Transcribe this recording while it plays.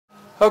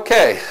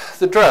Okay,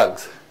 the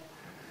drugs.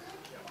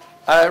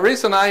 The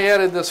reason I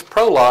added this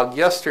prologue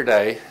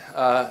yesterday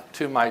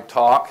to my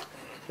talk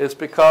is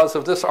because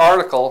of this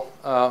article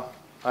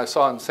I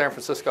saw in San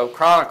Francisco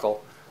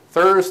Chronicle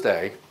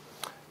Thursday.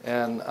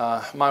 And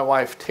my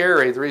wife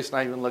Terry, the reason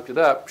I even looked it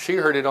up, she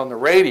heard it on the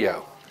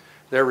radio.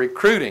 They're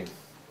recruiting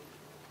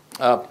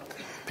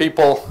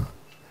people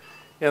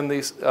in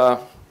these...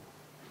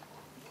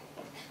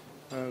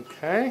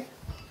 okay,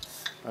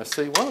 I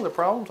see one of the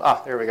problems.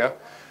 There we go.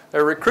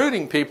 They're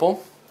recruiting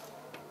people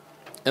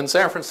in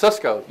San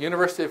Francisco,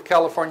 University of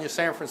California,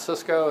 San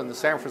Francisco, and the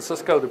San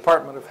Francisco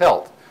Department of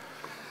Health.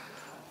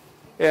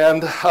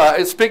 And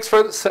it speaks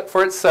for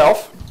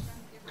itself.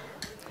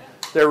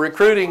 They're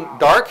recruiting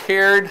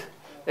dark-haired,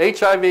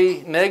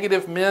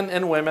 HIV-negative men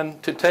and women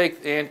to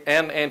take an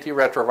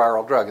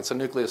antiretroviral drug. It's a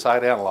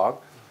nucleoside analog.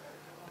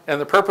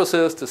 And the purpose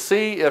is to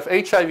see if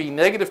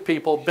HIV-negative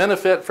people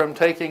benefit from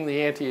taking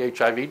the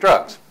anti-HIV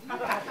drugs.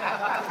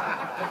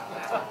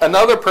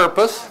 Another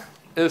purpose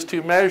is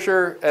to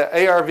measure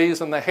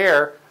ARVs in the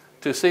hair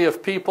to see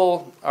if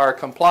people are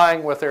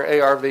complying with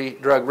their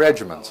ARV drug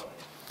regimens.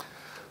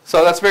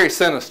 So that's very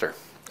sinister,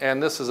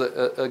 and this is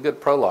a good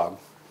prologue.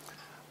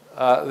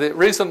 The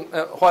reason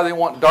why they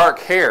want dark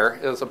hair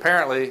is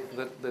apparently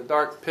the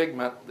dark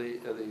pigment, the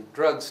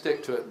drugs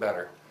stick to it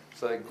better,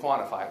 so they can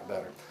quantify it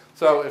better.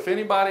 So if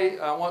anybody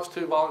wants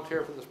to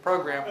volunteer for this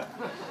program,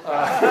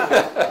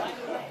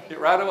 get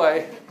right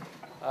away.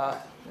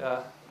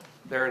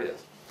 There it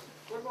is.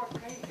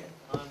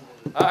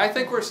 I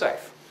think we're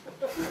safe.